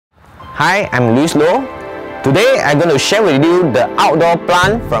Hi, I'm Luis Loh. Today I'm going to share with you the outdoor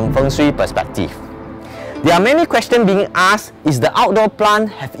plant from Feng Shui perspective. There are many questions being asked, is the outdoor plant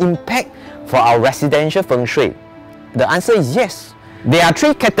have impact for our residential Feng Shui? The answer is yes. There are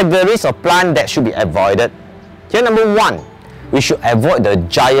three categories of plant that should be avoided. Here, number one, we should avoid the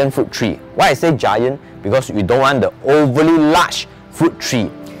giant fruit tree. Why I say giant? Because we don't want the overly large fruit tree.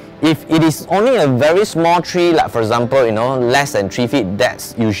 If it is only a very small tree, like for example, less than 3 feet,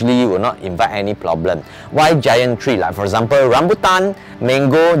 that's usually will not invite any problem. Why giant tree? Like for example, rambutan,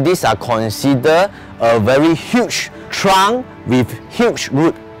 mango, these are considered a very huge trunk with huge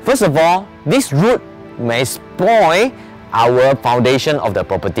root. First of all, this root may spoil our foundation of the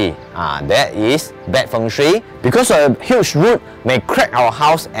property. That is bad feng shui, because a huge root may crack our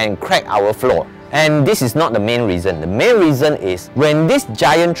house and crack our floor. And this is not the main reason. The main reason is when this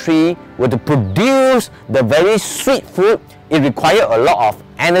giant tree were to produce the very sweet fruit, it requires a lot of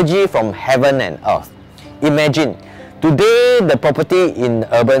energy from heaven and earth. Imagine, today the property in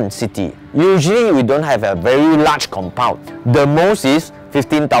urban city, usually we don't have a very large compound. The most is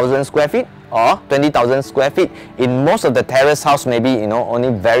 15,000 square feet or 20,000 square feet. In most of the terrace house, maybe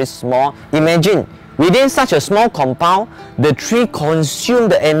only very small. Imagine, within such a small compound, the tree consumes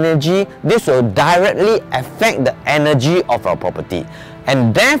the energy. This will directly affect the energy of our property.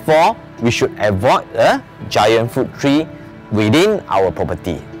 And therefore, we should avoid a giant fruit tree within our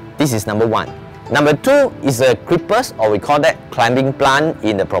property. This is number one. Number two is a creepers, or we call that climbing plant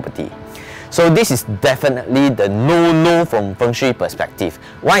in the property. So this is definitely the no-no from Feng Shui perspective.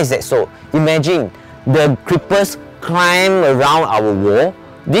 Why is that so? Imagine the creepers climb around our wall.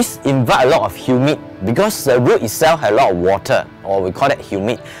 This invites a lot of humid, because the root itself has a lot of water, or we call it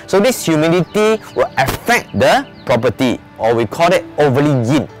humid. So this humidity will affect the property, or we call it overly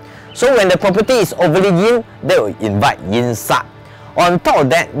yin. So when the property is overly yin, they will invite yin sa. On top of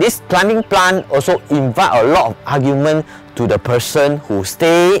that, this climbing plant also invite a lot of argument to the person who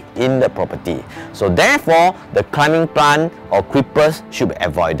stay in the property. So therefore, the climbing plant or creepers should be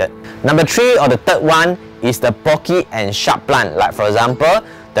avoided. Number three, or the third one, is the pocky and sharp plant, like for example,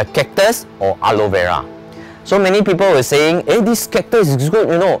 the cactus or aloe vera. So many people were saying, hey, this cactus is good,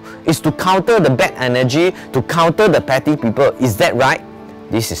 it's to counter the bad energy, to counter the petty people. Is that right?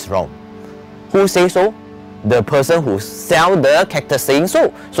 This is wrong. Who says so? The person who sell the cactus saying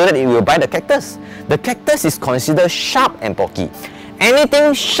so that it will buy the cactus. The cactus is considered sharp and pocky.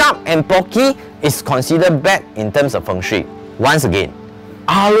 Anything sharp and pocky is considered bad in terms of feng shui. Once again,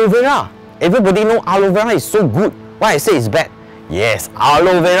 aloe vera. Everybody know aloe vera is so good. Why I say it's bad? Yes,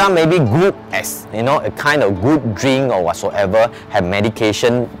 aloe vera may be good as a kind of good drink or whatsoever, have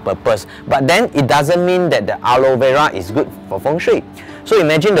medication purpose. But then it doesn't mean that the aloe vera is good for feng shui. So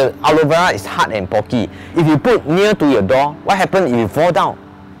imagine the aloe vera is hard and pocky. If you put near to your door, what happens if you fall down?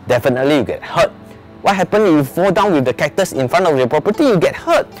 Definitely you get hurt. What happens if you fall down with the cactus in front of your property? You get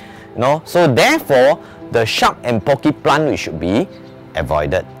hurt. So therefore, the sharp and pocky plant should be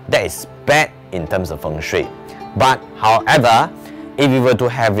avoided. That is bad in terms of feng shui. But however, if you were to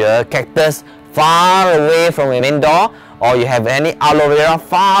have your cactus far away from your main door, or you have any aloe vera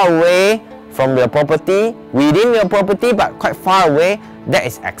far away from your property, within your property but quite far away, that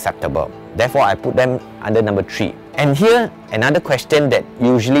is acceptable. Therefore, I put them under number three. And here, another question that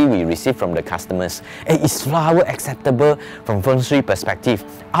usually we receive from the customers. Is flower acceptable from Feng Shui perspective?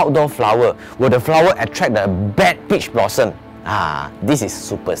 Outdoor flower, will the flower attract the bad peach blossom? This is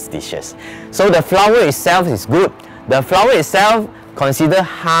superstitious. So the flower itself is good. The flower itself consider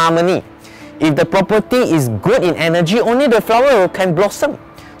harmony. If the property is good in energy, only the flower can blossom.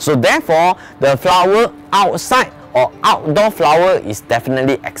 So therefore, the flower outside or outdoor flower is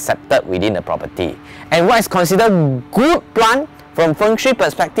definitely accepted within the property. And what is considered good plant from Feng Shui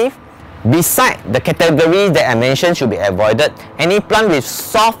perspective? Beside the category that I mentioned should be avoided, any plant with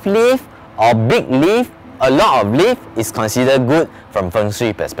soft leaf or big leaf, a lot of leaf, is considered good from Feng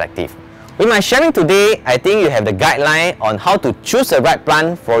Shui perspective. With my sharing today, I think you have the guideline on how to choose the right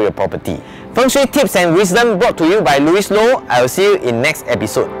plant for your property. Feng Shui tips and wisdom brought to you by Luis Loh. I will see you in next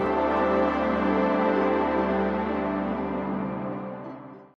episode.